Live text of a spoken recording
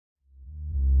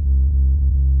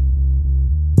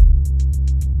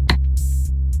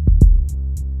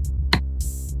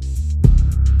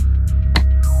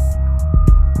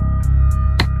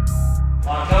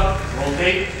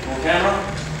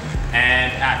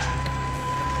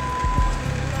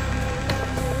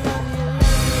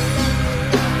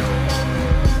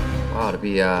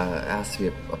be asked to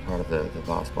be a part of the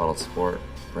Boss Bottled Sport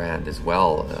brand as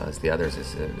well as the others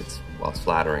it's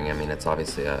flattering. I mean, it's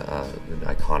obviously an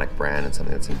iconic brand and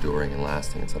something that's enduring and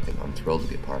lasting, and something I'm thrilled to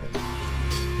be a part of.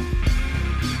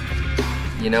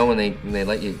 You know, when they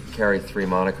let you carry 3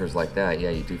 monikers like that, yeah,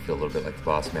 you do feel a little bit like the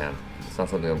boss man. It's not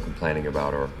something I'm complaining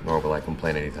about, nor will I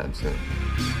complain anytime soon.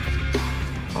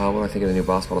 What do I think of the new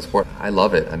Boss Bottled Sport? I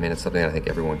love it. I mean, it's something that I think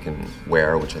everyone can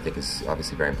wear, which I think is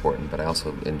obviously very important, but I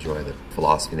also enjoy the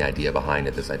philosophy and the idea behind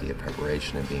it, this idea of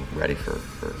preparation and being ready for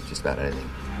just about anything.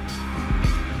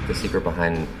 The secret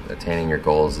behind attaining your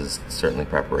goals is certainly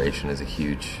preparation is a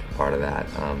huge part of that.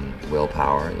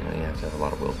 Willpower, you know, you have to have a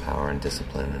lot of willpower and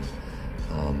discipline,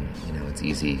 and you know, it's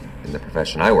easy in the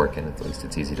profession I work in, at least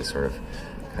it's easy to sort of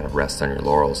kind of rest on your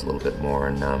laurels a little bit more,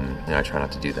 and you know, I try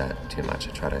not to do that too much.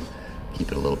 I try to keep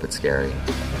it a little bit scary.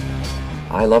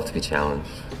 I love to be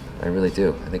challenged. I really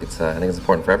do. I think it's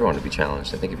important for everyone to be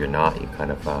challenged. I think if you're not, you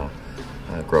kind of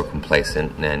grow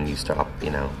complacent, and then you stop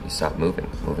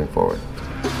moving forward.